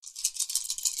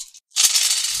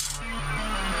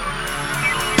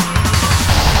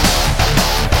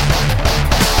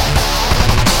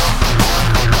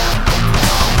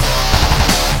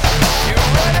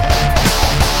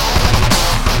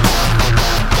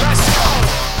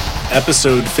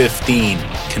Episode 15,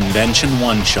 Convention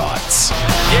One-Shots.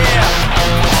 Yeah.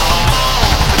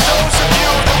 For those of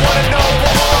you that want to know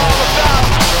what we're all about,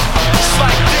 it's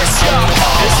like this, y'all.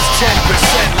 This is 10%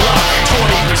 luck,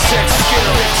 20%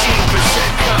 skill,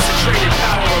 15% concentrated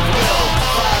power of will,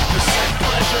 5%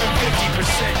 pleasure,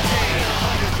 50% pain,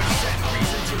 100%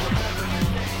 reason to remember the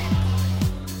name.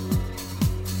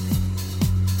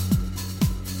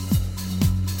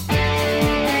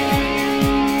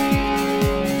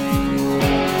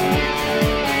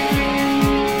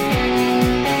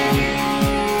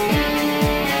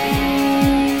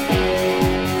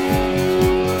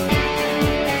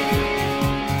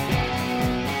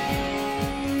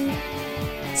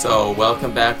 So,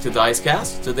 welcome back to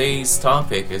Dicecast. Today's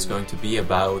topic is going to be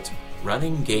about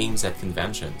running games at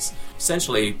conventions.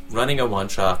 Essentially, running a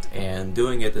one-shot and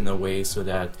doing it in a way so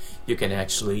that you can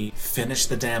actually Finish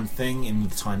the damn thing in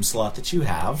the time slot that you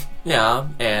have.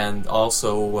 and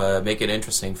also make it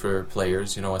interesting for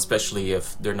players, especially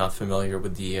if they're not familiar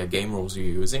with the game rules you're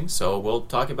using. So we'll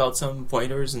talk about some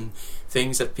pointers and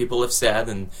things that people have said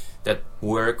and that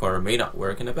work or may not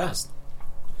work in the past.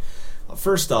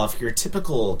 First off, your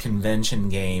typical convention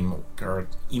game, or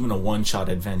even a one-shot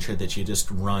adventure that you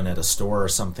just run at a store or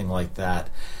something like that,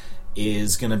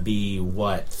 is going to be,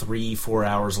 3-4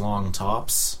 hours long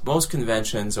tops? Most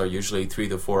conventions are usually 3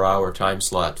 to 4 hour time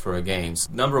slot for a game.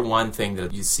 Number one thing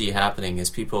that you see happening is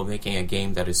people making a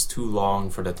game that is too long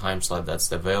for the time slot that's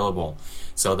available.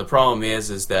 So the problem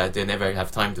is that they never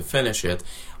have time to finish it,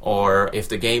 or if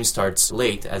the game starts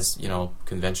late, as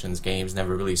conventions games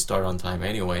never really start on time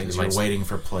anyway. Because you're waiting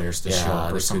for players to show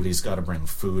up, or somebody's got to bring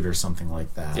food or something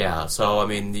like that. Yeah, so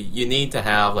you need to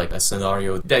have like a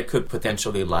scenario that could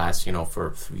potentially last, for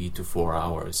 3 to 4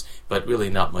 hours, but really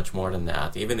not much more than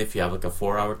that. Even if you have like a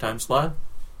 4 hour time slot,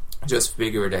 just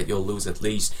figure that you'll lose at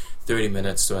least 30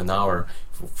 minutes to an hour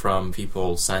from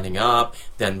people signing up,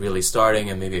 then really starting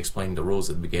and maybe explaining the rules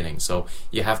at the beginning. So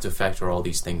you have to factor all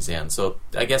these things in. So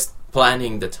I guess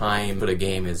planning the time for the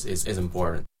game is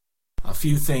important. A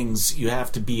few things you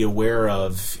have to be aware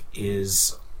of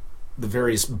is the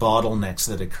various bottlenecks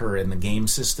that occur in the game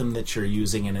system that you're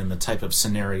using and in the type of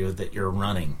scenario that you're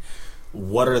running.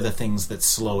 What are the things that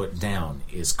slow it down?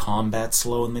 Is combat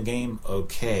slow in the game?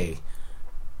 Okay.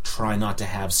 Try not to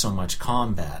have so much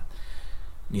combat.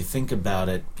 When you think about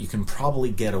it, you can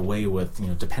probably get away with,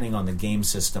 depending on the game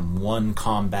system, 1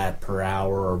 combat per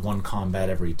hour or 1 combat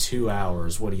every 2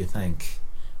 hours. What do you think?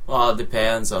 Well, it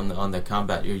depends on the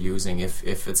combat you're using.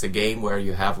 If it's a game where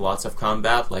you have lots of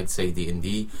combat, like say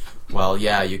D&D, well,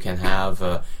 yeah, you can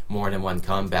have more than 1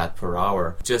 combat per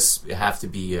hour. Just have to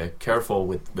be careful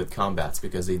with combats,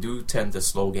 because they do tend to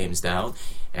slow games down.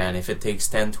 And if it takes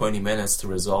 10-20 minutes to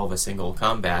resolve a single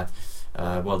combat,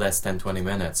 well, that's 10-20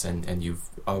 minutes, and you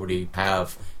already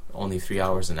have only 3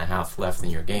 hours and a half left in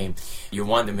your game. You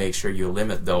want to make sure you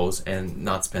limit those and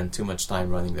not spend too much time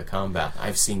running the combat.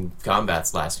 I've seen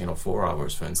combats last 4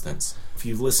 hours, for instance. If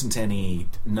you've listened to any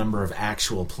number of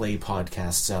actual play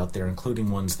podcasts out there,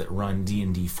 including ones that run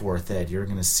D&D 4th Ed, you're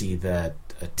going to see that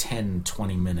a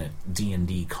 10-20 minute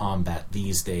D&D combat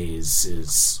these days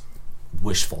is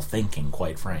wishful thinking,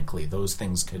 quite frankly. Those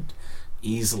things could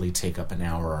easily take up an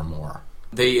hour or more.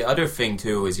 The other thing,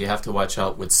 too, is you have to watch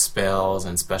out with spells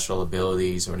and special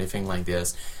abilities or anything like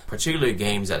this, particularly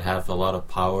games that have a lot of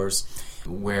powers,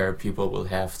 where people will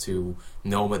have to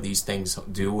know what these things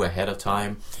do ahead of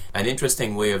time. An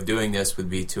interesting way of doing this would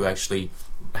be to actually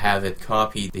have it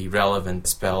copy the relevant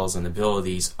spells and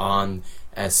abilities on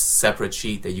a separate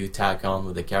sheet that you tack on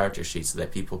with the character sheet, so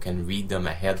that people can read them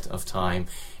ahead of time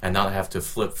and not have to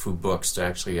flip through books to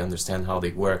actually understand how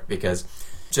they work, because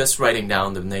just writing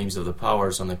down the names of the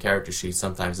powers on the character sheet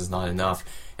sometimes is not enough,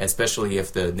 especially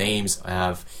if the names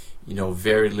have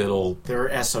very little. They're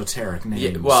esoteric names.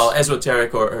 Yeah, well,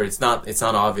 esoteric, or it's not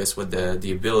obvious what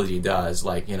the ability does.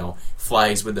 Like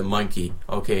flies with the monkey.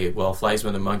 Okay, well, flies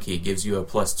with the monkey gives you a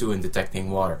 +2 in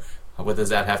detecting water. What does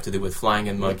that have to do with flying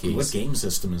and monkeys? What game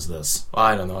system is this? Well,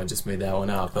 I don't know. I just made that one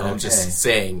up. But okay. I'm just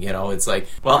saying, it's like,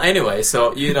 well, anyway,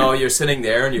 so, you're sitting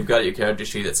there and you've got your character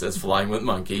sheet that says flying with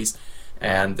monkeys.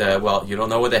 And, well, you don't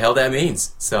know what the hell that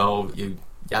means. So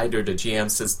either the GM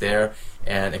sits there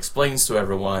and explains to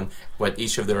everyone what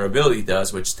each of their ability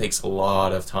does, which takes a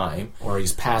lot of time. Or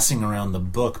he's passing around the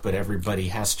book, but everybody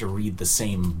has to read the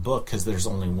same book because there's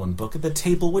only one book at the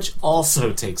table, which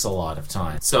also takes a lot of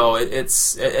time. So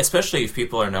it's, especially if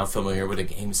people are not familiar with a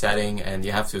game setting, and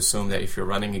you have to assume that if you're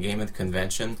running a game at a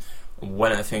convention,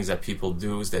 one of the things that people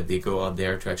do is that they go out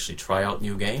there to actually try out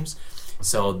new games.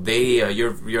 So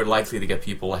you're likely to get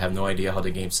people who have no idea how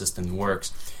the game system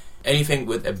works. anything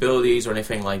with abilities or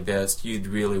anything like this, you'd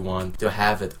really want to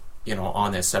have it,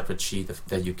 on a separate sheet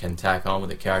that you can tack on with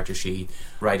a character sheet,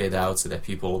 write it out so that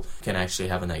people can actually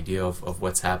have an idea of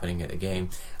what's happening in the game.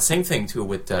 Same thing too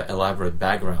with elaborate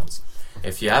backgrounds.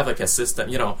 If you have like a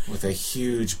system, with a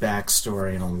huge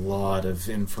backstory and a lot of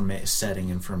setting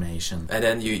information, and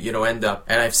then you end up,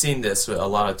 and I've seen this a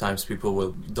lot of times,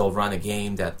 they'll run a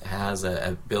game that has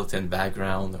a built-in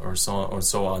background or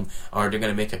so on, or they're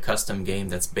going to make a custom game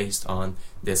that's based on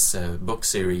this book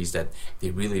series that they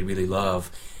really, really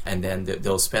love, and then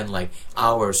they'll spend like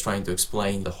hours trying to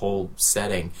explain the whole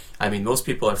setting. I mean, most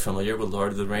people are familiar with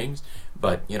Lord of the Rings,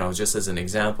 but, just as an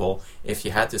example, if you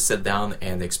had to sit down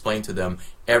and explain to them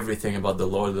everything about the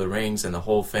Lord of the Rings and the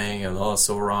whole thing, and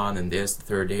Sauron and this, the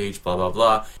Third Age, blah, blah,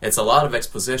 blah, it's a lot of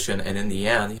exposition, and in the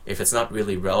end, if it's not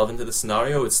really relevant to the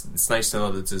scenario, it's nice to know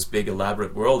that there's this big,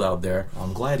 elaborate world out there. Well,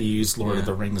 I'm glad you used Lord of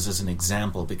the Rings as an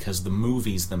example, because the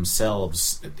movies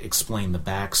themselves explain the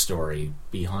backstory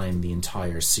behind the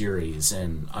entire series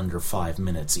in under 5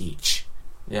 minutes each.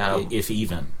 Yeah. If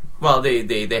even. Well,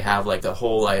 they have like the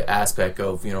whole aspect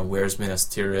of, where's Minas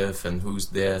Tirith and who's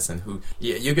this and who.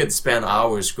 You could spend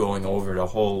hours going over the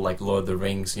whole like Lord of the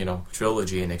Rings,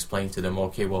 trilogy and explain to them,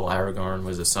 okay, well, Aragorn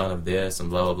was the son of this and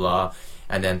blah, blah, blah.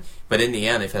 And then, but in the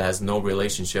end, if it has no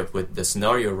relationship with the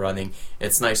scenario running,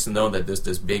 it's nice to know that there's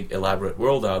this big elaborate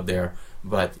world out there,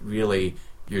 but really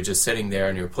you're just sitting there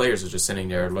and your players are just sitting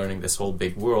there learning this whole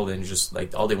big world, and just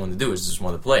like all they want to do is just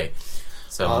want to play.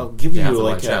 So I'll give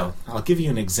you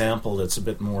an example that's a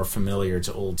bit more familiar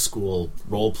to old school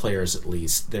role players, at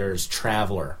least. There's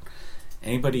Traveller.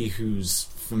 Anybody who's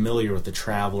familiar with the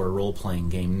Traveller role playing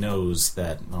game knows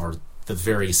that, or the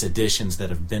various editions that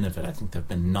have been of it. I think there have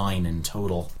been 9 in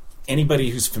total. Anybody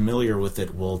who's familiar with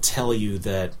it will tell you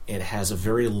that it has a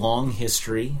very long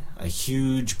history, a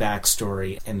huge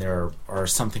backstory, and there are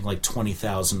something like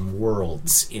 20,000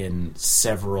 worlds in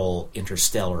several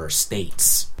interstellar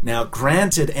states. Now,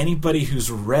 granted, anybody who's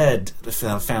read the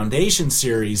Foundation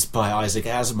series by Isaac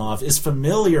Asimov is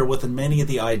familiar with many of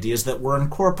the ideas that were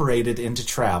incorporated into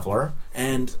Traveller,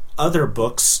 and other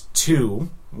books too,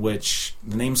 which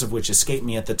the names of which escape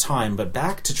me at the time. But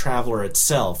back to Traveller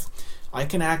itself, I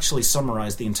can actually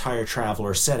summarize the entire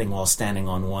Traveller setting while standing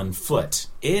on one foot.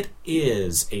 It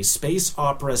is a space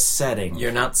opera setting.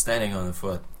 You're not standing on a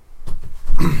foot.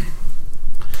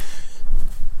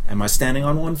 Am I standing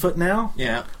on one foot now?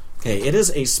 Yeah. Okay, it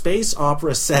is a space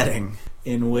opera setting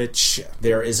in which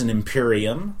there is an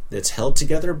Imperium that's held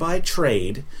together by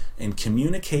trade, and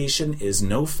communication is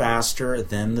no faster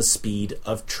than the speed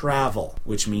of travel,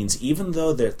 which means even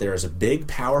though there's a big,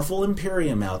 powerful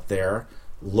Imperium out there,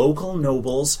 local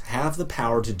nobles have the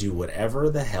power to do whatever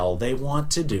the hell they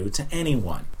want to do to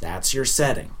anyone. That's your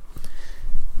setting.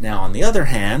 Now, on the other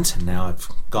hand, now I've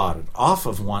got it off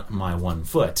of my one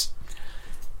foot,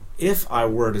 if I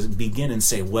were to begin and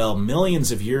say, well,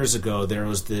 millions of years ago there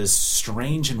was this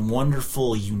strange and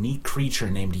wonderful, unique creature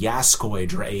named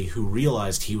Yaskoidre who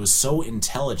realized he was so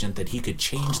intelligent that he could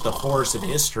change the course of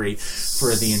history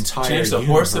for the entire universe. Change the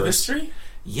course of history?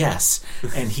 Yes,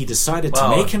 and he decided to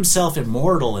make himself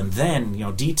immortal and then,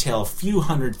 detail a few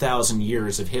 100,000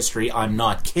 years of history. I'm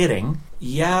not kidding.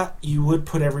 Yeah, you would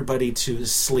put everybody to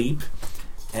sleep,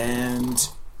 and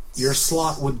your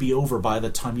slot would be over by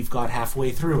the time you've got halfway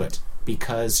through it,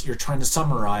 because you're trying to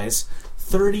summarize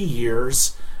 30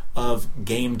 years of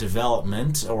game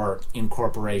development or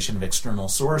incorporation of external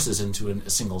sources into a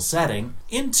single setting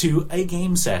into a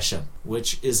game session,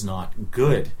 which is not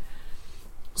good.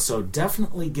 So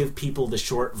definitely give people the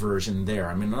short version there.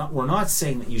 I mean, we're not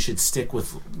saying that you should stick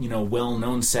with,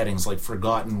 well-known settings like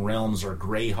Forgotten Realms or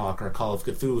Greyhawk or Call of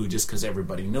Cthulhu just because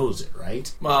everybody knows it,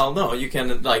 right? Well, no, you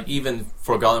can, even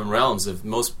Forgotten Realms,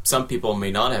 some people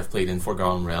may not have played in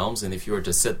Forgotten Realms, and if you were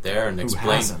to sit there and explain...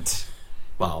 Who hasn't?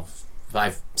 Well,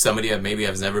 somebody maybe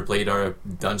has never played our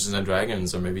Dungeons and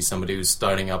Dragons, or maybe somebody who's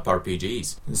starting up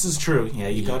RPGs. This is true. Yeah,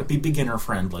 you got to be beginner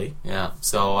friendly. Yeah.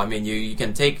 So I mean, you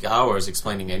can take hours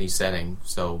explaining any setting.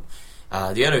 So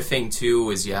the other thing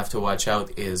too is you have to watch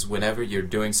out is whenever you're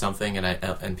doing something,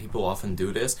 and people often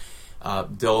do this,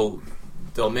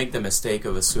 they'll make the mistake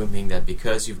of assuming that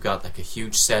because you've got like a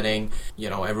huge setting,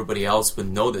 everybody else would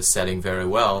know this setting very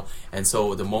well, and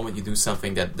so the moment you do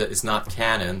something that is not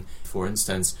canon, for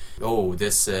instance,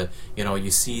 this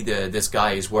you see this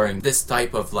guy is wearing this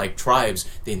type of like tribes,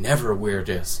 they never wear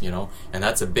this, and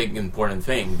that's a big important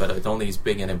thing, but it only is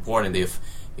big and important if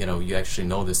you actually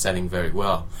know the setting very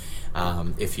well.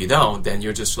 If you don't, then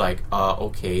you're just like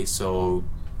okay, so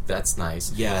that's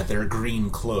nice. Yeah, they're green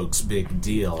cloaks, big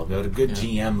deal. But a good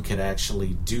GM could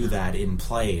actually do that in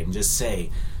play and just say,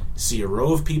 see a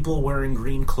row of people wearing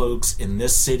green cloaks in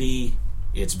this city.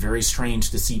 It's very strange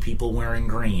to see people wearing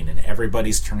green, and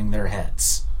everybody's turning their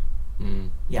heads.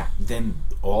 Yeah, then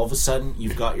all of a sudden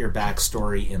you've got your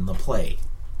backstory in the play.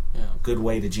 Yeah. Good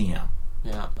way to GM.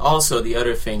 Yeah. Also, the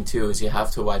other thing too is you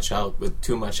have to watch out with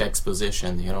too much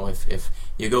exposition. You know, if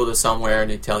you go to somewhere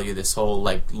and they tell you this whole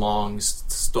like long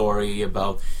story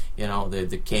about, you know,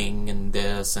 the king and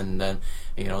this, and then,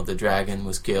 you know, the dragon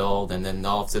was killed, and then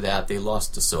after that they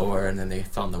lost the sword, and then they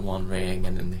found the one ring,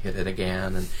 and then they hit it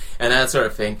again, and that sort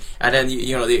of thing. And then,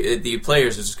 you know, the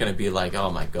players are just going to be like, oh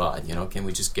my god, you know, can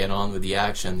we just get on with the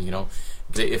action? You know,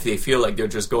 if they feel like they're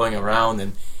just going around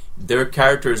and their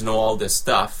characters know all this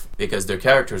stuff because their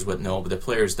characters would know, but the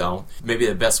players don't. Maybe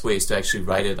the best way is to actually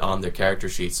write it on their character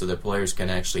sheet so the players can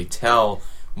actually tell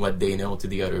what they know to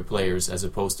the other players, as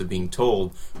opposed to being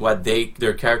told what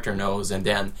their character knows, and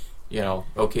then, you know,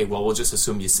 okay, well, we'll just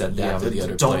assume you said that to the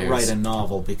other don't players. write a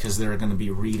novel because they're going to be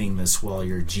reading this while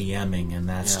you're GMing, and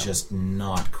that's just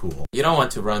not cool. You don't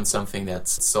want to run something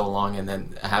that's so long and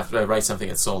then have to write something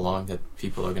that's so long that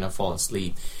people are going to fall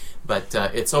asleep. But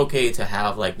it's okay to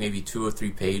have like maybe 2 or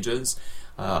 3 pages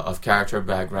of character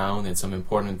background and some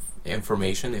important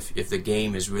information if the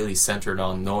game is really centered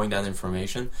on knowing that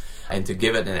information, and to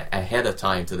give it ahead of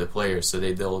time to the players so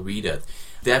they'll read it.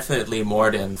 Definitely more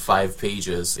than 5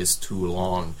 pages is too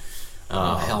long.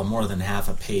 Hell, more than half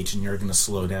a page, and you're going to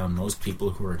slow down most people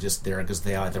who are just there because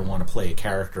they either want to play a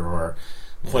character or,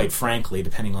 quite frankly,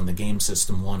 depending on the game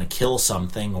system, want to kill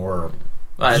something or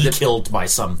be killed by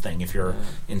something if you're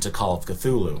into Call of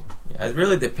Cthulhu. Yeah, it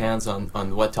really depends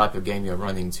on what type of game you're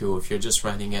running too. If you're just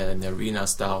running it in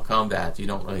arena-style combat, you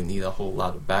don't really need a whole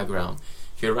lot of background.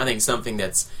 If you're running something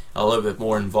that's a little bit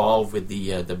more involved with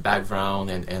the background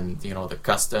and you know, the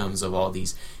customs of all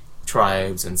these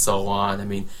tribes and so on, I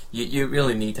mean, you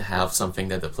really need to have something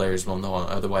that the players will know.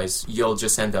 Otherwise, you'll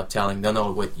just end up telling them,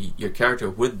 no, what your character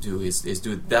would do is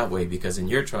do it that way, because in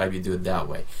your tribe you do it that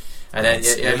way. And then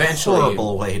eventually, a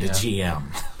horrible way to GM.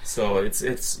 So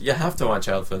it's you have to watch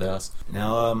out for this.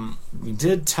 Now, we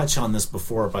did touch on this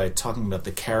before by talking about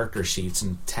the character sheets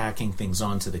and tacking things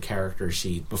onto the character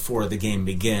sheet before the game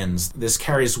begins. This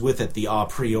carries with it the a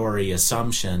priori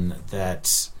assumption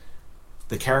that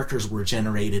the characters were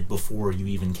generated before you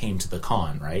even came to the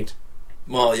con, right?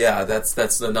 Well, yeah, that's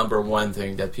the number one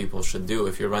thing that people should do.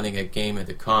 If you're running a game at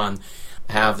the con,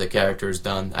 have the characters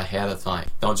done ahead of time.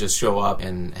 Don't just show up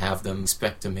and have them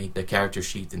expect to make the character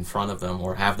sheet in front of them,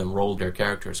 or have them roll their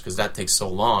characters, because that takes so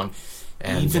long.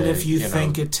 And, even if you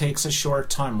think it takes a short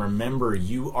time, remember,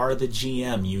 you are the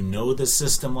GM. You know the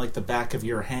system like the back of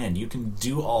your hand. You can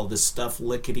do all this stuff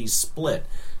lickety-split.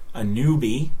 A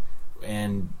newbie,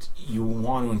 and you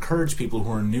want to encourage people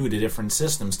who are new to different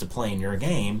systems to play in your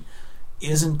game,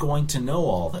 isn't going to know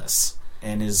all this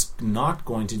and is not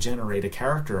going to generate a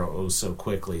character so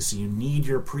quickly. So you need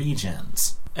your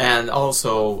pre-gens. And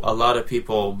also, a lot of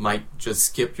people might just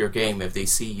skip your game if they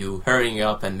see you hurrying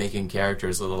up and making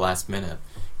characters at the last minute,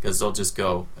 because they'll just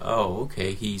go, oh,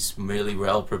 okay, he's really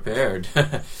well prepared.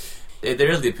 It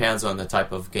really depends on the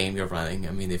type of game you're running.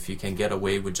 I mean, if you can get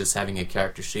away with just having a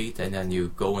character sheet and then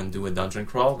you go and do a dungeon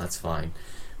crawl, that's fine.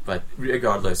 But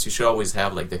regardless, you should always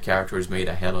have like the characters made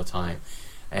ahead of time.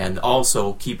 And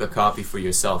also keep a copy for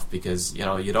yourself, because you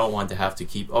know you don't want to have to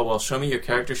keep, oh well, show me your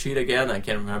character sheet again, I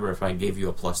can't remember if I gave you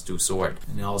a +2 sword.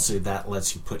 And also that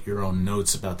lets you put your own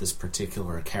notes about this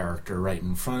particular character right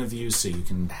in front of you, so you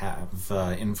can have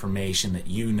information that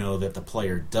you know that the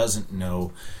player doesn't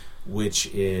know, which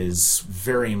is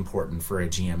very important for a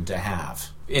GM to have.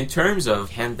 In terms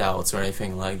of handouts or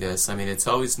anything like this, I mean, it's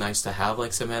always nice to have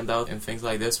like some handout and things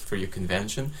like this for your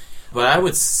convention. But I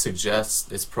would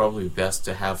suggest it's probably best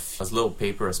to have as little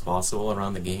paper as possible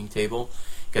around the game table,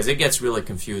 because it gets really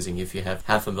confusing if you have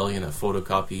 500,000 of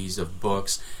photocopies of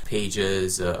books,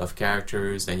 pages of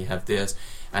characters, and you have this,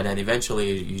 and then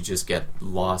eventually you just get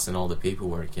lost in all the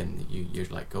paperwork, and you're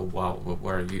like, oh wow,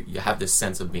 where you have this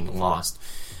sense of being lost.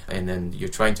 And then you're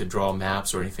trying to draw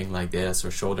maps or anything like this,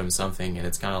 or show them something, and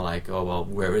it's kind of like, oh well,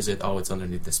 where is it? Oh, it's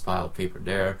underneath this pile of paper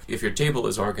there. If your table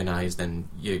is organized, then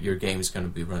your game is going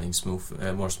to be running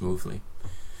more smoothly.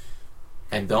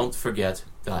 And don't forget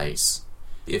dice.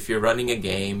 If you're running a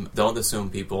game, don't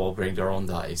assume people will bring their own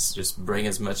dice. Just bring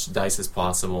as much dice as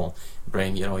possible.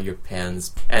 Bring, your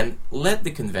pens, and let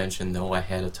the convention know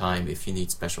ahead of time if you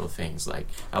need special things like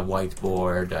a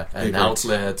whiteboard, an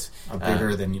outlet, a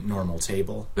bigger than normal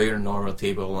table,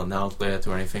 an outlet,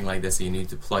 or anything like this that you need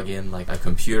to plug in, like a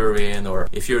computer in, or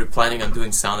if you're planning on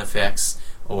doing sound effects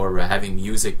or having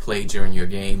music played during your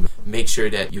game. Make sure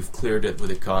that you've cleared it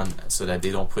with a con so that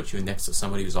they don't put you next to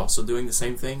somebody who's also doing the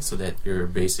same thing, so that you're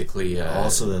basically...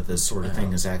 also that this sort of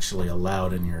thing is actually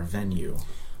allowed in your venue.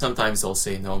 Sometimes they'll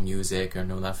say no music or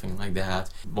no nothing like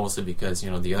that, mostly because,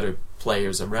 the other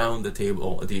players around the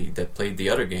table that played the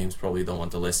other games probably don't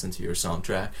want to listen to your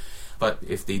soundtrack. But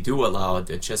if they do allow it,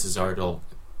 the chances are they'll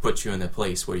put you in a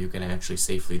place where you can actually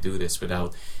safely do this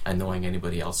without annoying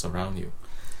anybody else around you.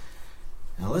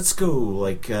 Now let's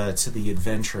go to the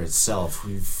adventure itself.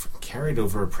 We've carried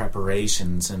over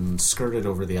preparations and skirted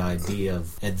over the idea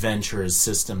of adventures,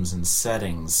 systems, and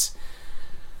settings.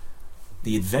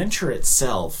 The adventure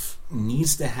itself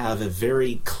needs to have a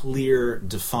very clear,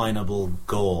 definable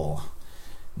goal.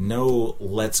 No,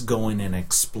 let's go in and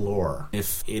explore.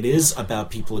 If it is about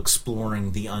people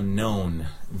exploring the unknown,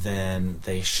 then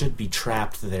they should be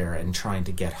trapped there and trying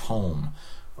to get home.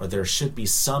 Or there should be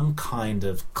some kind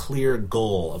of clear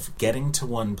goal of getting to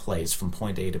one place from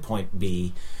point A to point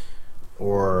B,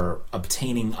 or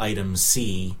obtaining item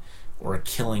C, or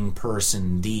killing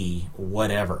person D,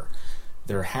 whatever.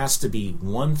 There has to be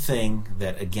one thing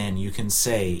that, again, you can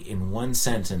say in one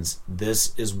sentence,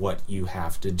 this is what you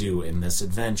have to do in this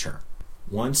adventure.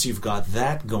 Once you've got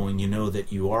that going, you know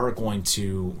that you are going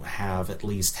to have at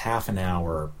least half an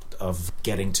hour of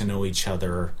getting to know each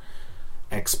other,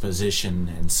 exposition,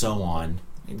 and so on,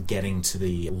 and getting to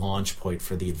the launch point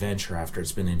for the adventure after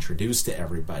it's been introduced to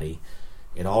everybody.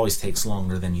 It always takes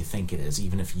longer than you think it is,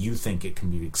 even if you think it can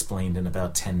be explained in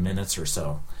about 10 minutes or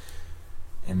so.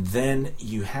 And then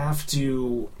you have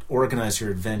to organize your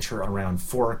adventure around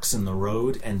forks in the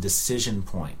road and decision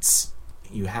points.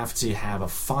 You have to have a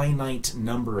finite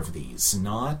number of these,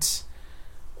 not,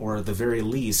 or at the very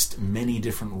least, many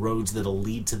different roads that'll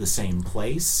lead to the same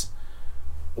place,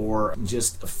 or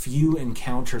just a few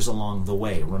encounters along the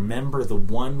way. Remember the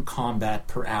 1 combat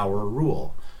per hour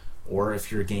rule. Or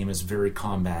if your game is very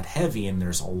combat heavy and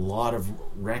there's a lot of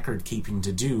record keeping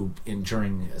to do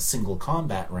during a single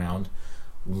combat round,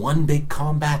 1 big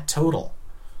combat total.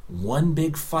 1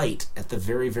 big fight at the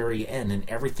very, very end, and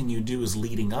everything you do is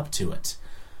leading up to it.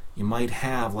 You might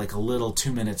have like a little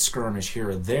 2-minute skirmish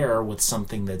here or there with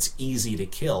something that's easy to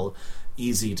kill,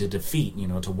 easy to defeat,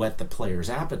 to whet the player's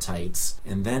appetites,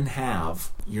 and then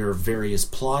have your various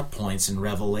plot points and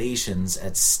revelations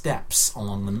at steps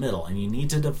along the middle, and you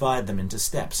need to divide them into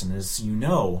steps. And as you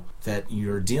know that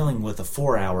you're dealing with a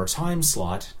 4-hour time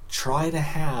slot, try to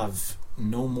have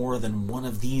no more than one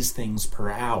of these things per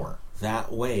hour.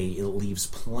 That way it leaves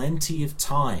plenty of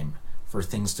time for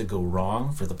things to go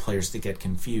wrong, for the players to get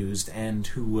confused, and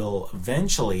who will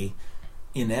eventually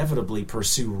inevitably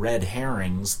pursue red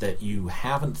herrings that you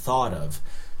haven't thought of,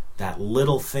 that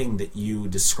little thing that you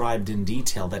described in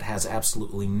detail that has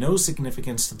absolutely no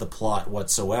significance to the plot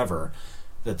whatsoever,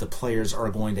 that the players are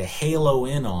going to halo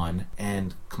in on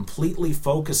and completely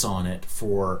focus on it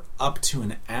for up to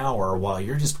an hour while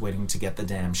you're just waiting to get the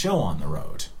damn show on the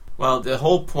road. Well, the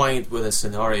whole point with a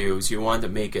scenario is you want to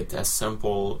make it as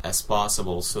simple as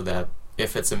possible, so that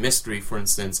if it's a mystery, for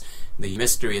instance, the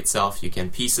mystery itself, you can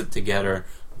piece it together,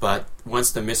 but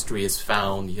once the mystery is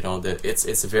found,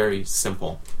 it's very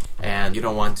simple. And you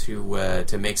don't want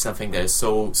to make something that is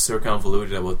so circumvoluted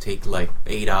that will take like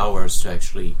 8 hours to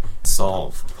actually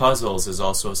solve. Puzzles is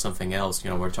also something else.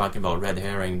 We're talking about red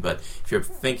herring, but if you're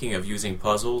thinking of using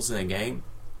puzzles in a game,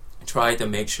 try to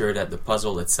make sure that the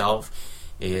puzzle itself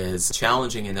is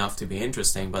challenging enough to be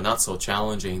interesting, but not so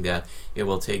challenging that it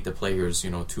will take the players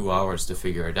 2 hours to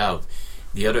figure it out.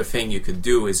 The other thing you could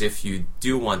do is, if you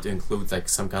do want to include like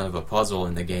some kind of a puzzle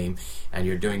in the game, and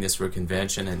you're doing this for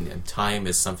convention, and time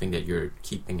is something that you're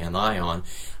keeping an eye on,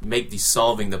 make the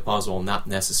solving the puzzle not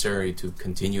necessary to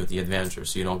continue the adventure,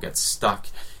 so you don't get stuck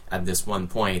at this one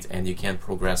point and you can't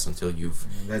progress until you've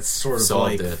That's sort of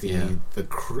solved like it.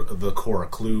 the core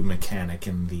clue mechanic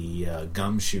in the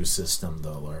gumshoe system,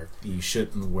 though,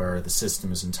 where the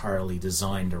system is entirely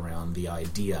designed around the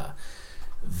idea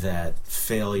that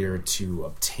failure to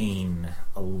obtain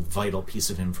a vital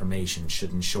piece of information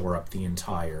shouldn't shore up the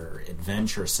entire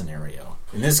adventure scenario.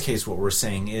 In this case, what we're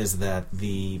saying is that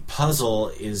the puzzle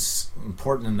is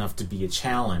important enough to be a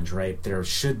challenge, right? There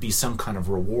should be some kind of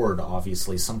reward,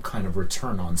 obviously, some kind of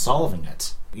return on solving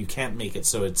it. You can't make it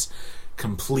so it's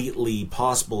completely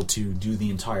possible to do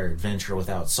the entire adventure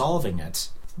without solving it.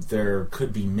 there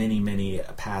could be many, many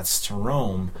paths to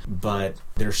roam, but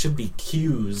there should be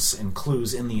cues and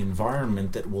clues in the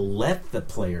environment that will let the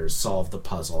players solve the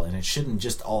puzzle, and it shouldn't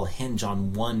just all hinge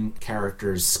on one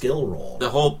character's skill roll. The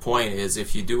whole point is,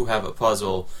 if you do have a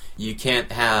puzzle, you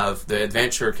can't have, the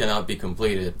adventure cannot be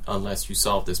completed unless you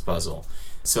solve this puzzle.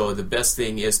 So the best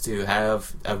thing is to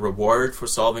have a reward for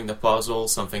solving the puzzle,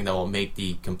 something that will make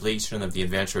the completion of the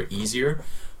adventure easier.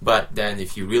 But then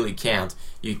if you really can't,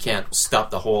 you can't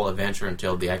stop the whole adventure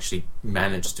until they actually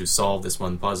manage to solve this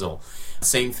one puzzle.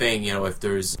 Same thing, if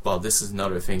there's, well, this is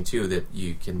another thing too that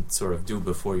you can sort of do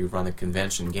before you run a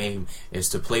convention game, is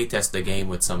to play test the game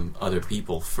with some other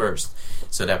people first,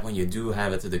 so that when you do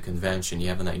have it at the convention, you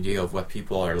have an idea of what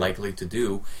people are likely to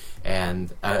do.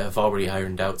 And I've already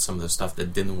ironed out some of the stuff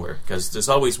that didn't work, because there's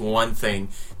always one thing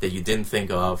that you didn't think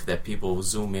of that people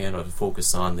zoom in or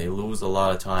focus on. They lose a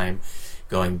lot of time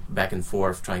going back and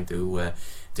forth trying to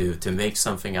make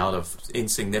something out of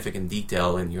insignificant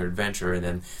detail in your adventure, and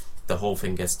then the whole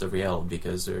thing gets derailed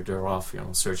because they're off,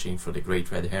 searching for the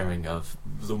great red herring of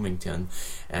Bloomington,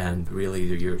 and really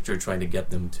you're trying to get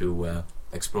them to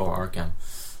explore Arkham.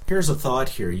 Here's a thought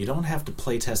here. You don't have to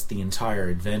playtest the entire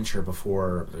adventure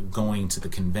before going to the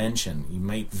convention. You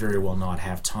might very well not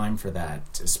have time for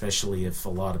that, especially if a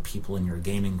lot of people in your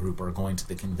gaming group are going to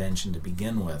the convention to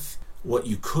begin with. What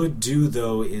you could do,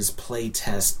 though, is play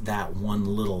test that one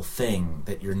little thing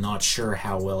that you're not sure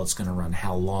how well it's going to run,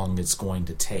 how long it's going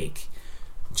to take.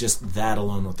 Just that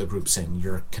alone with the group, saying,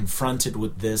 you're confronted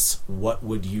with this, what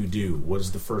would you do? What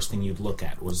is the first thing you'd look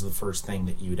at? What is the first thing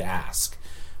that you'd ask?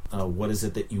 What is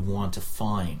it that you want to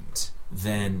find?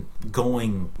 Then,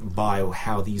 going by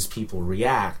how these people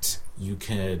react, you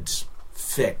could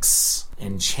fix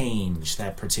and change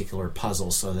that particular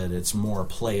puzzle so that it's more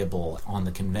playable on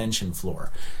the convention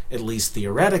floor. At least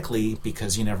theoretically,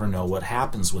 because you never know what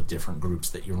happens with different groups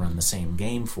that you run the same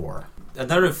game for.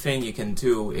 Another thing you can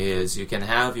do is you can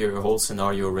have your whole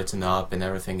scenario written up and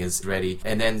everything is ready,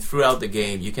 and then throughout the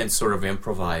game you can sort of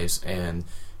improvise and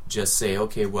just say,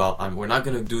 okay, well, we're not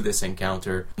going to do this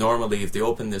encounter. Normally, if they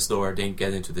open this door, they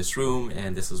get into this room,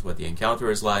 and this is what the encounter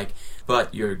is like.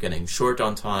 But you're getting short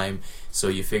on time, so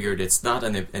you figured it's not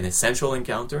an essential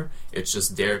encounter. It's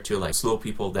just there to slow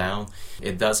people down.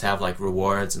 It does have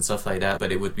rewards and stuff like that,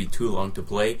 but it would be too long to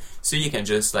play, so you can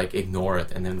just ignore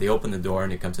it, and then they open the door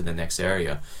and you come to the next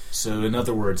area. So in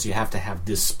other words, you have to have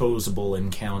disposable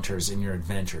encounters in your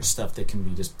adventure, stuff that can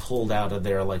be just pulled out of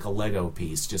there like a Lego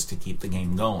piece just to keep the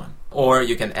game going. Or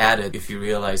you can add it if you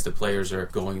realize the players are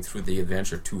going through the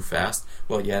adventure too fast.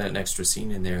 Well, you add an extra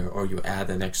scene in there, or you add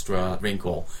an extra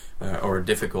wrinkle or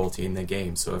difficulty in the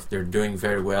game. So if they're doing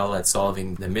very well at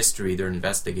solving the mystery they're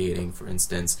investigating, for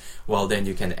instance, well, then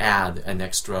you can add an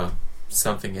extra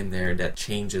something in there that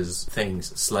changes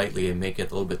things slightly and make it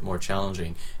a little bit more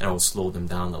challenging, and it will slow them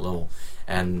down a little.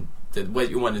 And what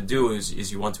you want to do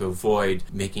is you want to avoid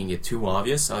making it too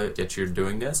obvious that you're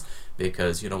doing this,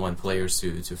 because you don't want players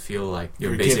to feel like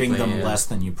you're basically giving them less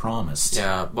than you promised.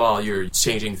 Yeah, well, you're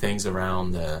changing things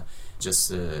around just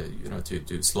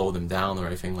to slow them down or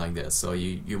anything like this. So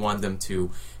you want them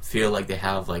to feel like they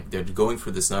have they're going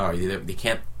through the scenario. They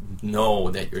can't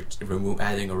know that you're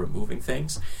adding or removing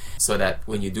things, so that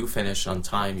when you do finish on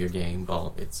time your game,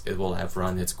 well, it will have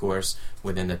run its course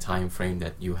within the time frame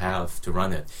that you have to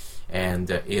run it. And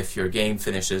if your game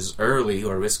finishes early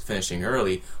or risk finishing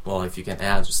early, well, if you can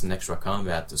add just an extra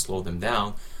combat to slow them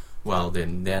down, well,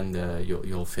 then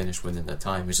you'll finish within the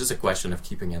time. It's just a question of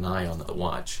keeping an eye on the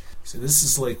watch. So this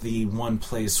is like the one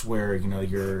place where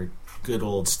your good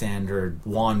old standard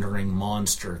wandering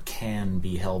monster can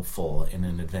be helpful in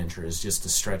an adventure, is just to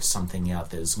stretch something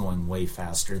out that is going way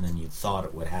faster than you thought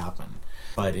it would happen.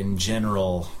 But in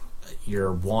general,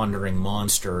 your wandering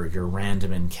monster, your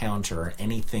random encounter,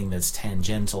 anything that's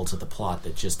tangential to the plot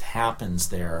that just happens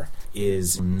there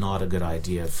is not a good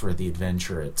idea for the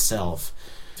adventure itself.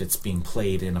 If it's being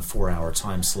played in a 4-hour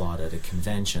time slot at a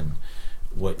convention,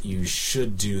 what you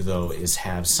should do, though, is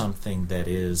have something that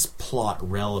is plot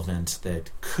relevant that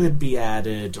could be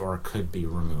added or could be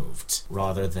removed,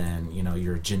 rather than,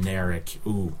 your generic,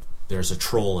 ooh, there's a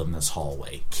troll in this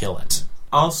hallway, kill it.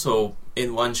 Also,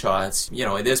 in one-shots,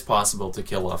 it is possible to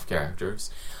kill off characters,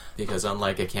 because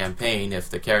unlike a campaign, if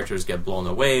the characters get blown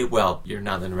away, well, you're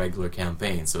not in a regular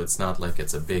campaign, so it's not like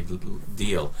it's a big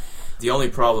deal. The only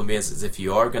problem is if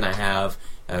you are going to have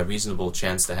a reasonable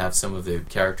chance to have some of the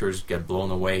characters get blown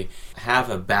away, have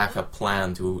a backup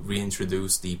plan to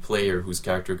reintroduce the player whose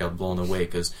character got blown away,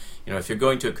 because if you're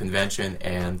going to a convention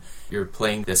and you're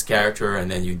playing this character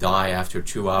and then you die after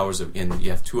 2 hours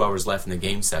you have 2 hours left in the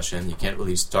game session, you can't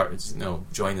really start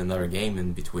join another game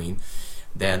in between.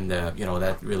 then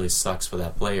that really sucks for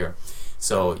that player.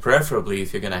 So preferably,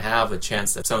 if you're going to have a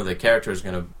chance that some of the characters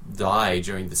are going to die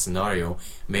during the scenario,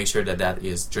 make sure that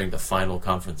is during the final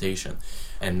confrontation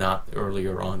and not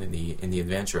earlier on in the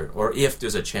adventure. Or if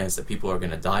there's a chance that people are going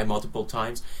to die multiple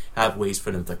times, have ways for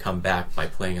them to come back by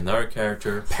playing another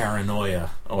character.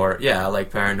 Paranoia. Or, like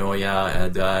Paranoia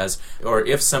does. Or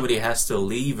if somebody has to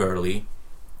leave early,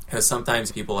 because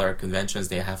sometimes people are at conventions,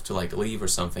 they have to leave or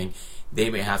something. They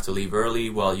may have to leave early.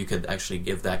 Well, you could actually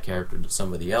give that character to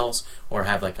somebody else, or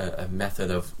have a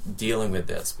method of dealing with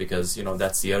this, because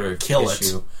that's the other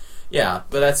issue. Yeah,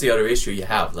 but that's the other issue you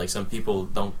have. Some people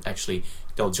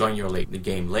they'll join the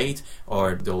game late,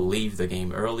 or they'll leave the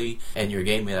game early, and your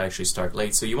game may actually start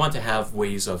late. So you want to have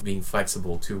ways of being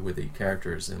flexible too with the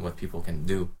characters and what people can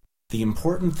do. The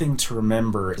important thing to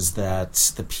remember is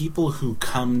that the people who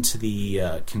come to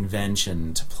the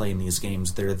convention to play in these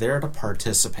games, they're there to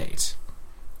participate.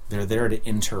 They're there to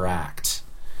interact.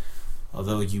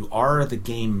 Although you are the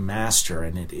game master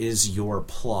and it is your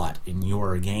plot in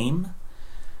your game,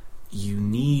 you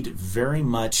need very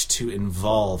much to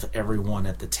involve everyone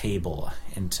at the table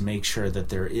and to make sure that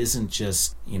there isn't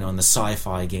just, in the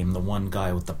sci-fi game, the one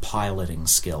guy with the piloting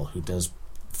skill who does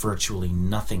virtually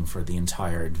nothing for the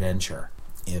entire adventure.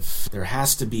 If there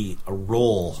has to be a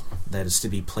role that is to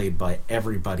be played by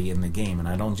everybody in the game, and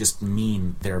I don't just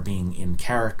mean they're being in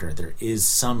character, there is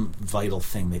some vital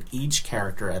thing that each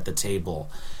character at the table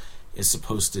is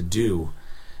supposed to do.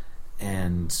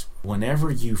 And whenever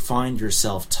you find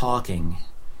yourself talking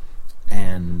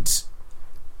and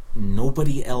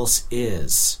nobody else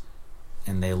is,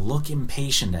 and they look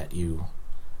impatient at you,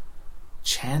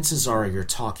 chances are you're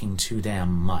talking too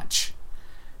damn much.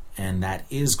 And that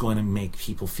is going to make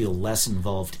people feel less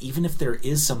involved, even if there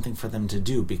is something for them to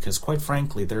do, because quite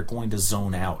frankly, they're going to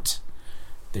zone out.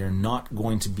 They're not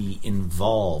going to be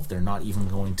involved. They're not even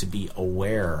going to be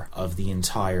aware of the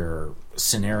entire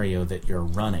scenario that you're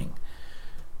running.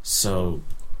 So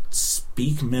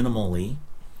speak minimally.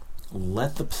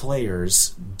 Let the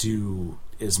players do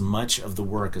as much of the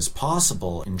work as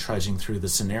possible in trudging through the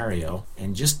scenario,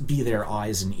 and just be their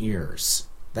eyes and ears.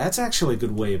 That's actually a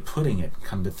good way of putting it,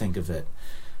 come to think of it.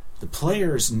 The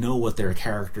players know what their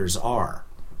characters are.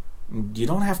 You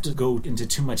don't have to go into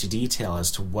too much detail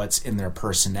as to what's in their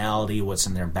personality, what's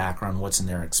in their background, what's in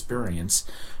their experience.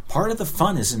 Part of the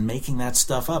fun is in making that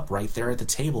stuff up right there at the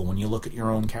table when you look at your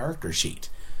own character sheet.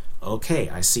 Okay,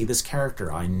 I see this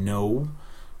character. I know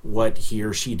what he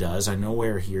or she does. I know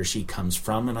where he or she comes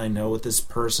from, and I know what this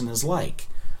person is like.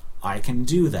 I can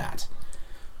do that.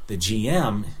 The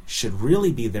GM should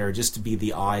really be there just to be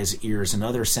the eyes, ears, and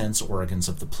other sense organs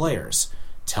of the players.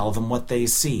 Tell them what they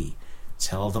see.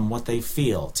 Tell them what they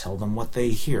feel. Tell them what they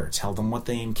hear. Tell them what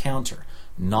they encounter.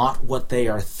 Not what they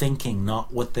are thinking,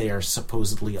 not what they are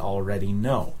supposedly already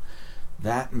know.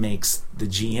 That makes the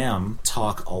GM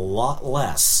talk a lot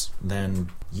less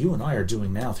than you and I are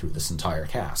doing now through this entire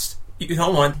cast. You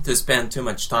don't want to spend too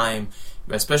much time,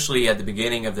 especially at the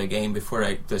beginning of the game, before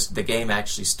the game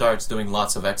actually starts, doing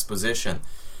lots of exposition.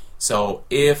 So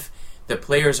if the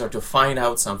players are to find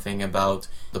out something about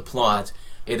the plot,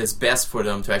 it is best for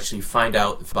them to actually find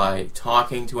out by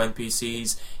talking to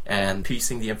NPCs and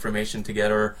piecing the information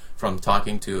together from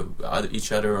talking to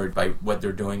each other, or by what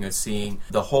they're doing or seeing.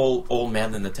 The whole old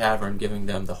man in the tavern giving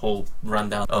them the whole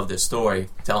rundown of the story,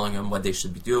 telling them what they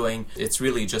should be doing. It's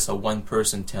really just a one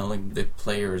person telling the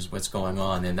players what's going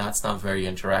on, and that's not very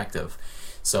interactive.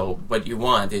 So what you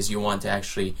want is to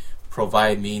actually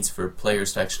provide means for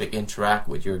players to actually interact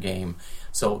with your game.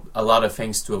 So a lot of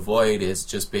things to avoid is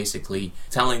just basically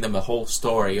telling them a whole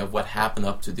story of what happened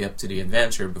up to the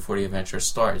adventure before the adventure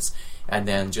starts, and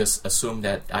then just assume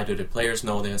that either the players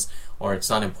know this, or it's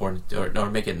not important, or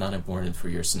make it not important for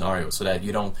your scenario, so that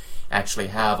you don't actually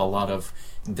have a lot of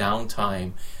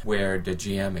downtime where the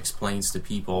GM explains to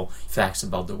people facts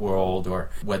about the world or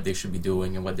what they should be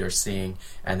doing and what they're seeing,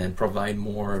 and then provide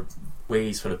more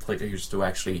ways for the players to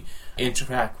actually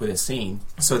interact with a scene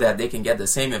so that they can get the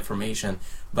same information,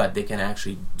 but they can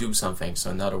actually do something.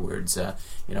 So in other words,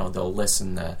 they'll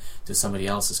listen to somebody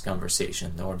else's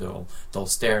conversation, or they'll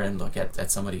stare and look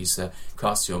at somebody's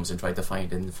costumes and try to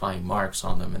find marks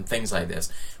on them and things like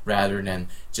this, rather than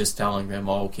just telling them,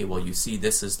 oh, okay, well, you see,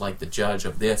 this is like the judge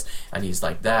of this, and he's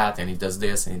like that, and he does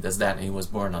this, and he does that, and he was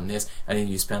born on this, and then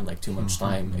you spend too much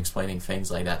time explaining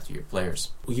things like that to your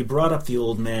players. Well, you brought up the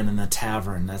old man in the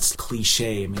tavern. That's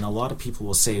cliche. I mean, a lot of people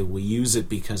will say we use it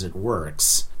because it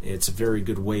works. It's a very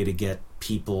good way to get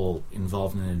people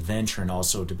involved in an adventure, and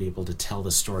also to be able to tell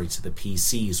the story to the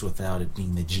PCs without it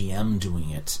being the GM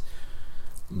doing it.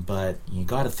 But you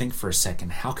got to think for a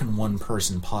second, how can one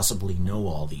person possibly know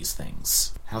all these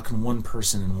things? How can one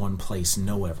person in one place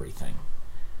know everything?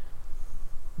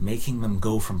 Making them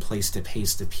go from place to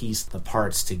piece the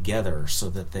parts together so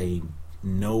that they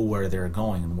know where they're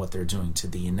going and what they're doing to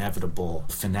the inevitable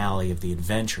finale of the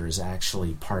adventure is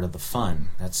actually part of the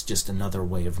fun. That's just another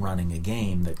way of running a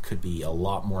game that could be a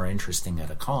lot more interesting at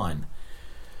a con.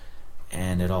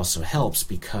 And it also helps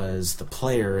because the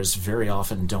players very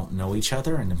often don't know each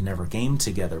other and have never gamed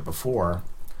together before,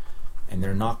 and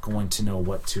they're not going to know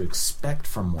what to expect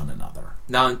from one another.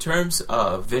 Now, in terms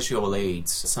of visual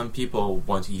aids, some people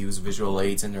want to use visual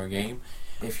aids in their game.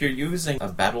 If you're using a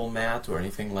battle mat or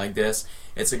anything like this,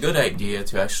 it's a good idea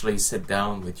to actually sit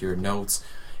down with your notes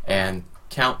and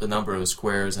count the number of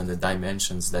squares and the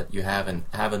dimensions that you have and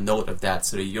have a note of that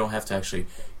so that you don't have to actually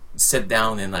sit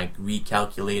down and like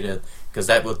recalculate it, because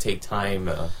that will take time.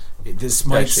 This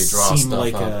might seem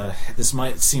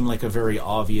like a very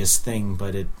obvious thing,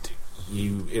 but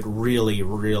it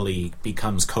really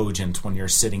becomes cogent when you're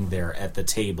sitting there at the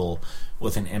table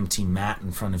with an empty mat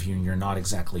in front of you and you're not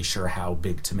exactly sure how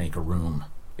big to make a room.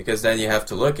 Because then you have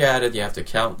to look at it, you have to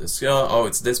count this. Oh,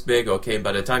 it's this big. Okay,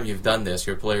 by the time you've done this,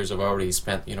 your players have already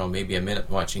spent maybe a minute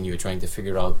watching you trying to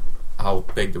figure out how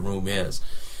big the room is.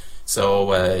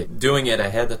 So doing it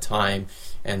ahead of time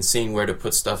and seeing where to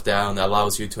put stuff down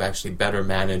allows you to actually better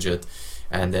manage it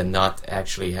and then not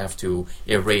actually have to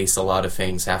erase a lot of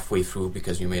things halfway through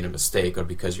because you made a mistake or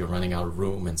because you're running out of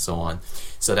room and so on.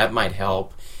 So that might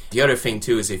help. The other thing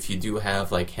too is if you do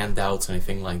have like handouts or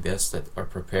anything like this that are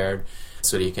prepared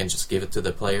so that you can just give it to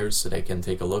the players so they can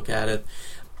take a look at it.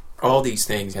 All these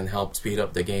things can help speed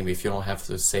up the game if you don't have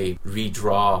to, say,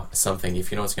 redraw something. If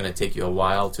you know it's going to take you a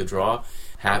while to draw,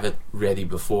 have it ready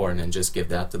before and then just give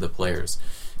that to the players.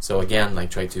 So again, like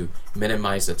try to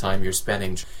minimize the time you're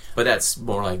spending. But that's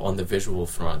more like on the visual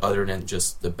front, other than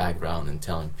just the background and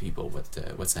telling people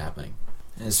what's happening.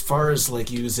 As far as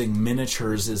like using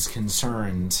miniatures is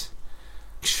concerned,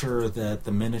 make sure that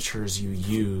the miniatures you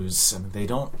use, they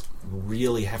don't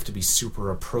really have to be super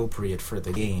appropriate for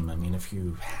the game. I mean, if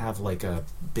you have like a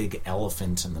big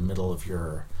elephant in the middle of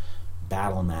your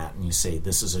battle mat and you say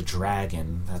this is a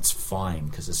dragon, that's fine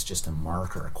because it's just a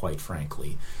marker, quite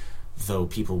frankly. Though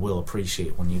people will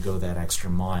appreciate when you go that extra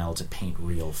mile to paint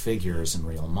real figures and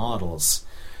real models.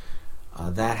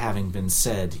 That having been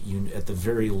said, you at the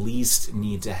very least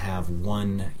need to have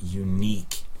one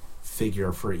unique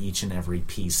figure for each and every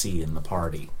PC in the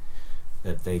party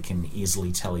that they can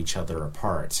easily tell each other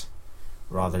apart,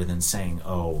 rather than saying,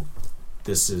 oh,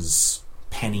 this is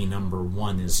penny number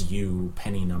 1 is you,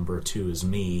 penny number 2 is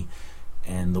me,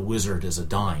 and the wizard is a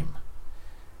dime.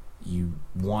 You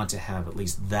want to have at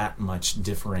least that much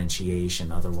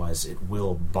differentiation, otherwise it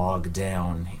will bog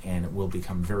down and it will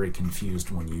become very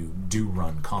confused when you do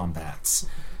run combats.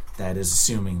 That is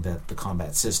assuming that the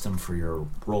combat system for your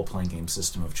role-playing game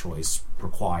system of choice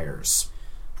requires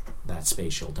that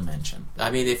spatial dimension.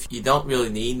 I mean, if you don't really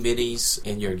need minis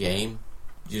in your game,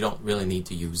 you don't really need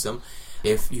to use them.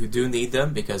 If you do need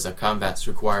them because the combats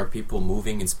require people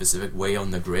moving in a specific way on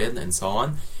the grid and so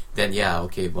on, then yeah,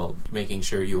 okay, well, making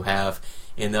sure you have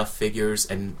enough figures,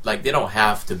 and like they don't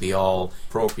have to be all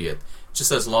appropriate, just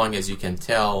as long as you can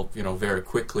tell, very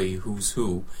quickly who's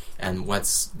who and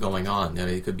what's going on.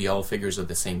 It could be all figures of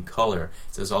the same color.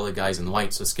 It says all the guys in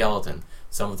white's a skeleton.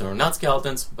 Some of them are not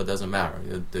skeletons, but doesn't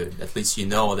matter. At least you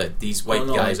know that these white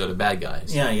guys are the bad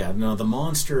guys. Yeah. No, the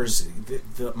monsters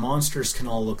can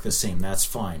all look the same. That's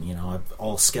fine.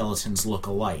 All skeletons look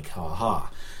alike. Ha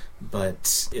ha.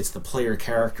 But it's the player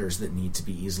characters that need to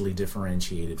be easily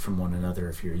differentiated from one another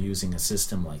if you're using a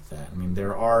system like that. I mean,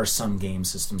 there are some game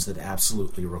systems that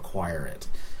absolutely require it.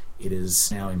 It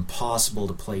is now impossible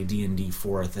to play D&D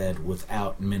 4th Ed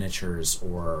without miniatures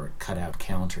or cutout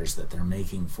counters that they're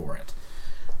making for it.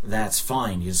 That's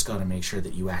fine, you just got to make sure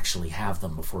that you actually have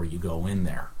them before you go in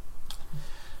there.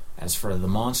 As for the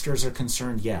monsters are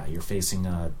concerned, yeah, you're facing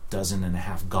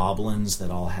 12 goblins that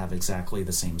all have exactly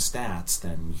the same stats,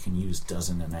 then you can use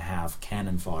 12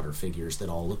 cannon fodder figures that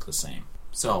all look the same.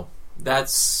 So,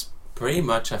 that's pretty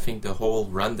much, I think, the whole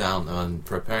rundown on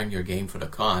preparing your game for the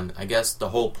con. I guess the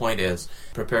whole point is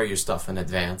prepare your stuff in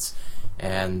advance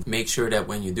and make sure that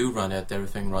when you do run it,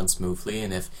 everything runs smoothly,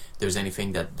 and if there's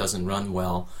anything that doesn't run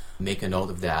well, make a note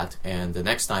of that, and the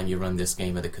next time you run this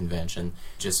game at a convention,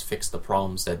 just fix the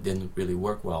problems that didn't really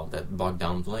work well, that bogged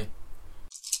down play.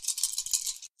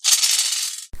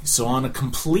 So on a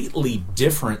completely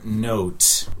different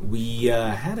note, we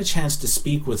had a chance to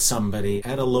speak with somebody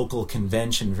at a local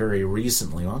convention very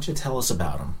recently. Why don't you tell us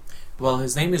about him? Well,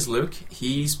 his name is Luke.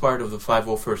 He's part of the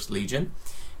 501st Legion,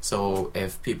 So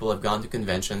if people have gone to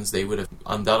conventions, they would have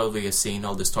undoubtedly seen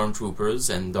all the stormtroopers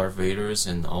and Darth Vaders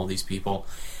and all these people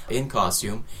in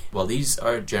costume. Well, these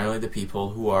are generally the people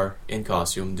who are in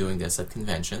costume doing this at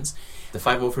conventions. The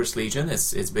 501st Legion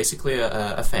is basically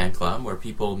a fan club where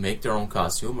people make their own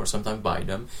costume or sometimes buy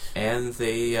them, and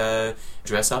they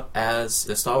dress up as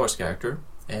the Star Wars character.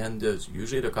 And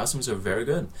usually the costumes are very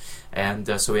good.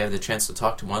 And so we had the chance to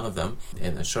talk to one of them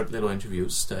in a short little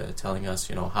interviews telling us,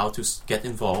 how to get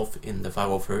involved in the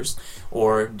 501st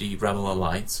or the Rebel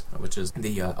Alliance, which is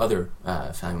the other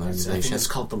fan organization. I think it's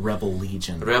called the Rebel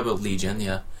Legion. Rebel Legion,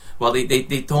 yeah. Well,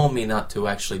 they told me not to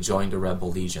actually join the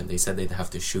Rebel Legion. They said they'd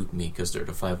have to shoot me because they're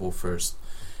the 501st.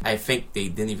 I think they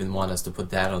didn't even want us to put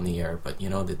that on the air, but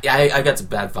I got some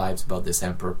bad vibes about this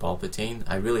Emperor Palpatine.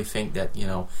 I really think that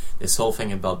this whole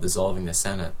thing about dissolving the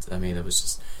Senate. I mean, it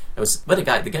was. But the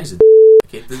guy's a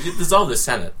okay. You dissolve the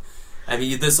Senate. I mean,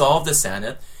 you dissolve the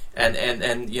Senate,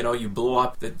 and you blow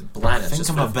up the planet. I think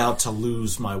I'm about to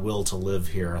lose my will to live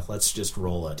here. Let's just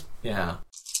roll it. Yeah.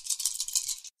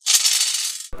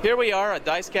 Here we are at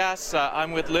Dicecast.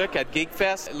 I'm with Luc at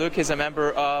GeekFest. Luc is a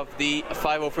member of the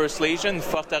 501st Legion,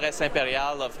 Forteresse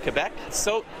Impériale of Quebec.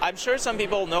 So I'm sure some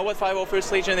people know what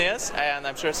 501st Legion is, and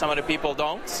I'm sure some other people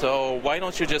don't. So why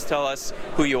don't you just tell us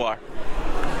who you are?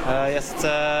 Yes, it's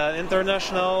an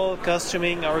international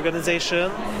costuming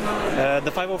organization.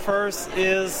 The 501st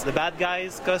is the bad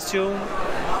guys costume,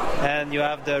 and you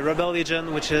have the Rebel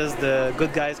Legion, which is the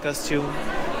good guys costume.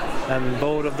 And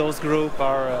both of those groups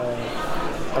are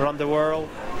around the world.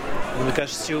 We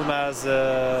costume as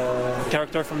a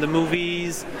character from the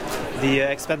movies, the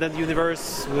expanded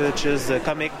universe, which is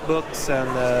comic books and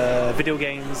video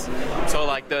games. So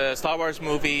like the Star Wars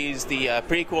movies, the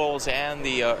prequels and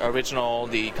the original,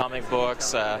 the comic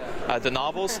books, the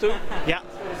novels too? Yeah,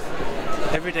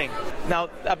 everything. Now,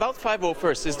 about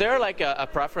 501st, is there like a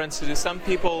preference? Do some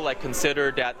people like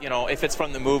consider that, if it's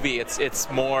from the movie, it's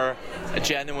more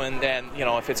genuine than,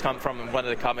 if it's come from one of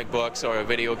the comic books or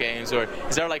video games? Or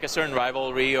is there like a certain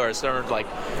rivalry or certain like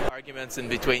arguments in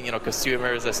between,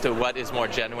 costumers as to what is more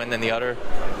genuine than the other?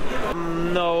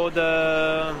 No,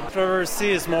 the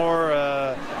controversy is more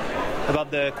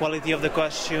about the quality of the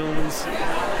costumes.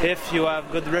 If you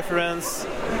have good reference,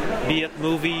 be it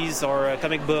movies or a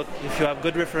comic book, if you have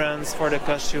good reference for the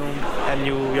costume and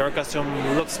your costume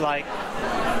looks like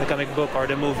the comic book or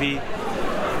the movie,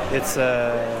 it's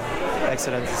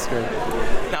excellent. It's great.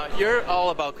 Now, you're all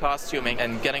about costuming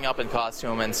and getting up in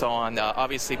costume and so on.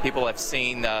 Obviously, people have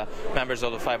seen members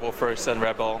of the 501st and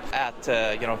Rebel at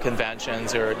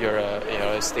conventions, or you're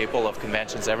a staple of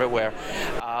conventions everywhere.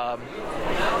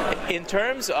 In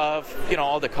terms of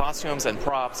all the costumes and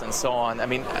props and so on, I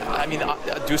mean,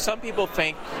 do some people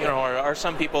think or are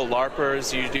some people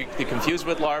LARPers? Do you confuse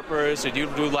with LARPers? Or do you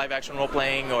do live action role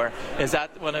playing, or is that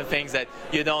one of the things that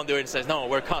you don't do? It says no,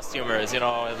 we're costumers.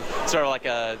 Sort of like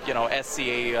a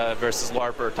SCA versus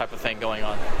LARPer type of thing going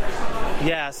on.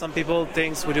 Yeah, some people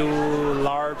think we do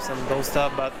LARPs and those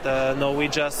stuff, but no, we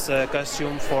just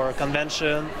costume for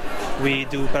convention. We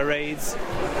do parades.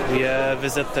 We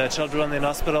visit children in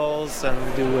hospitals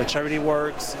and do charity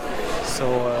works. So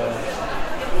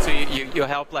you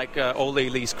help like old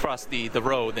ladies cross the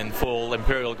road in full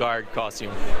Imperial Guard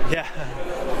costume. Yeah.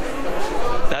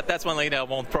 That's one thing that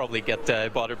won't probably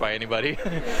get bothered by anybody.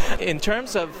 In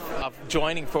terms of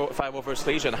joining 501st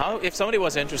Legion, if somebody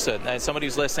was interested, and somebody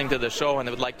who's listening to the show and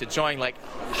would like to join,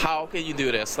 how can you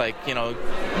do this?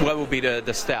 What would be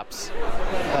the steps?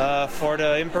 For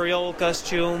the Imperial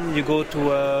costume, you go to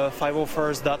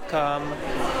 501st.com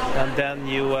and then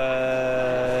you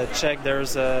check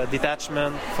there's a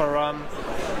detachment forum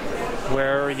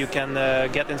where you can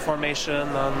get information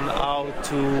on how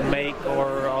to make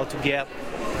or how to get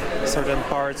certain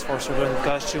parts for certain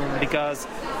costume, because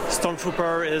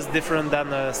Stormtrooper is different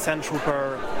than a Sand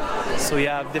Trooper, so you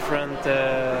have different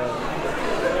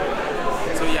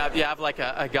So you have like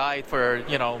a guide for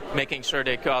making sure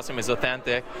the costume is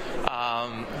authentic.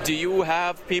 Do you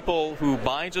have people who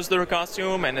buy just their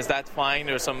costume, and is that fine?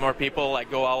 Or some more people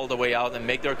go all the way out and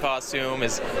make their costume?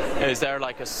 Is there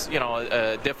like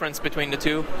a difference between the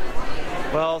two?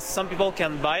 Well, some people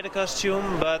can buy the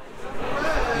costume, but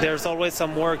there's always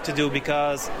some work to do,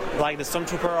 because like the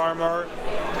Stormtrooper armor,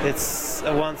 it's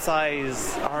a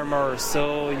one-size armor,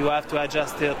 so you have to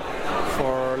adjust it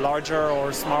for larger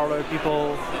or smaller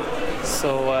people.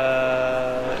 So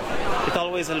it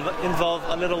always involves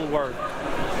a little work.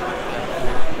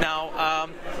 Now,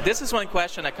 this is one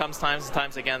question that comes times and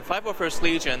times again. 501st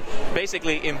Legion,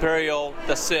 basically Imperial,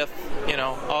 the Sith,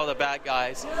 all the bad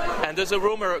guys. And there's a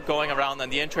rumor going around on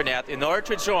the internet, in order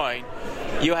to join,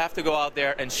 you have to go out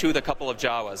there and shoot a couple of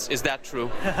Jawas. Is that true?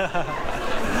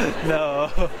 No.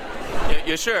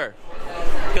 You're sure?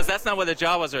 Because that's not what the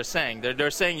Jawas are saying.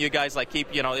 They're saying you guys keep,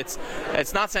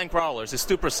 it's not sand crawlers. It's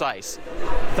too precise.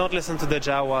 Don't listen to the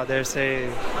Jawa. They're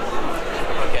saying.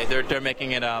 Okay, they're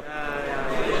making it up.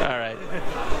 All right.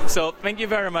 So thank you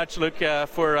very much, Luke,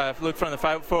 for Luke from the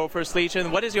 501st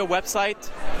Legion. What is your website?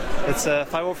 It's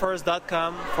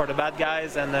 501st.com for the bad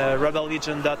guys and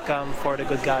rebellegion.com for the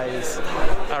good guys.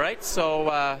 All right.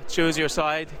 So choose your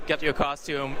side, get your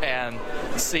costume, and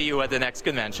see you at the next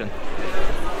convention.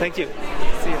 Thank you.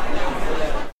 See you.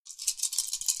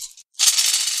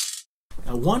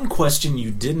 Now, one question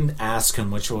you didn't ask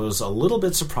him, which I was a little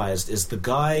bit surprised, is the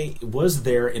guy was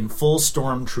there in full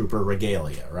Stormtrooper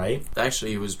regalia, right?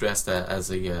 Actually, he was dressed as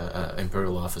a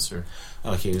Imperial officer.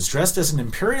 Okay, he was dressed as an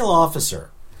Imperial officer,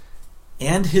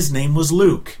 and his name was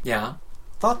Luke. Yeah.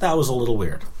 Thought that was a little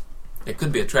weird. It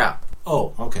could be a trap.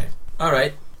 Oh, okay. All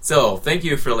right. So, thank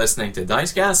you for listening to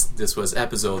Dicecast. This was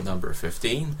episode number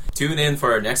 15. Tune in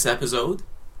for our next episode,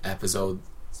 episode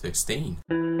 16.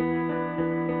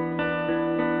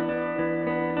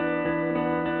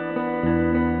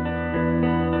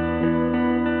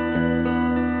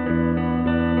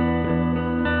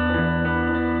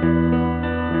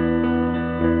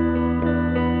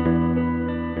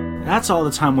 That's all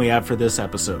the time we have for this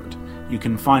episode. You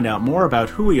can find out more about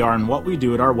who we are and what we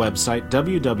do at our website,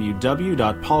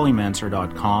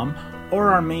 www.polymancer.com,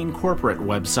 or our main corporate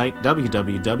website,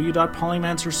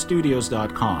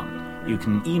 www.polymancerstudios.com. You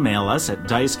can email us at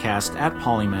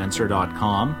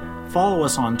dicecast@polymancer.com, follow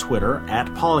us on Twitter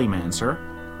 @polymancer,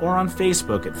 or on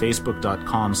Facebook at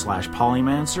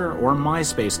facebook.com/polymancer or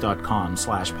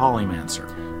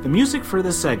myspace.com/polymancer. The music for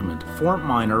this segment, Fort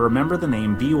Minor, Remember the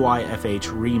Name BYFH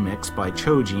Remix by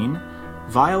Chojin,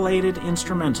 Violated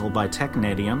Instrumental by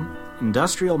Technetium,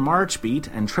 Industrial March Beat,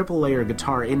 and Triple Layer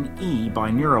Guitar in E by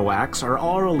Neurowax are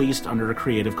all released under a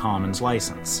Creative Commons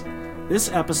license.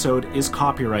 This episode is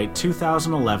copyright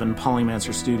 2011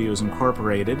 Polymancer Studios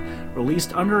Incorporated,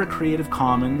 released under a Creative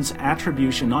Commons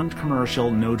Attribution Non-Commercial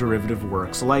No Derivative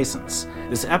Works license.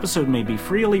 This episode may be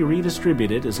freely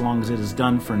redistributed as long as it is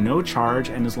done for no charge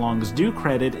and as long as due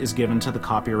credit is given to the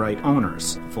copyright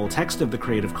owners. Full text of the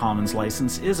Creative Commons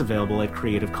license is available at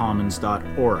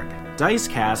creativecommons.org.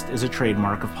 Dicecast is a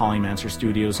trademark of Polymancer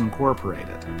Studios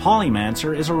Incorporated.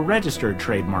 Polymancer is a registered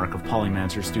trademark of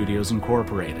Polymancer Studios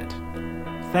Incorporated.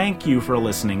 Thank you for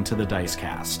listening to the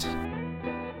Dicecast.